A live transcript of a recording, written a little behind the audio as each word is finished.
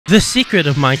The secret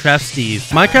of Minecraft Steve.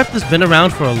 Minecraft has been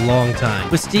around for a long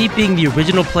time, with Steve being the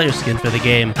original player skin for the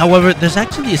game. However, there's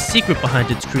actually a secret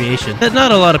behind its creation that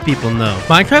not a lot of people know.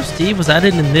 Minecraft Steve was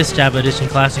added in this Java Edition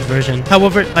Classic version.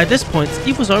 However, by this point,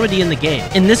 Steve was already in the game.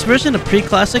 In this version of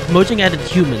Pre-Classic, Mojang added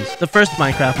humans, the first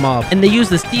Minecraft mob, and they used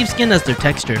the Steve skin as their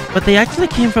texture, but they actually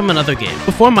came from another game.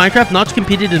 Before Minecraft, Notch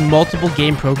competed in multiple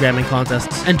game programming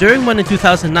contests, and during one in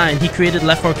 2009, he created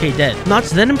Left 4K Dead. Notch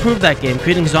then improved that game,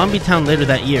 creating Zombie Town later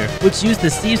that year, which used the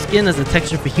Steve skin as the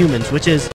texture for humans, which is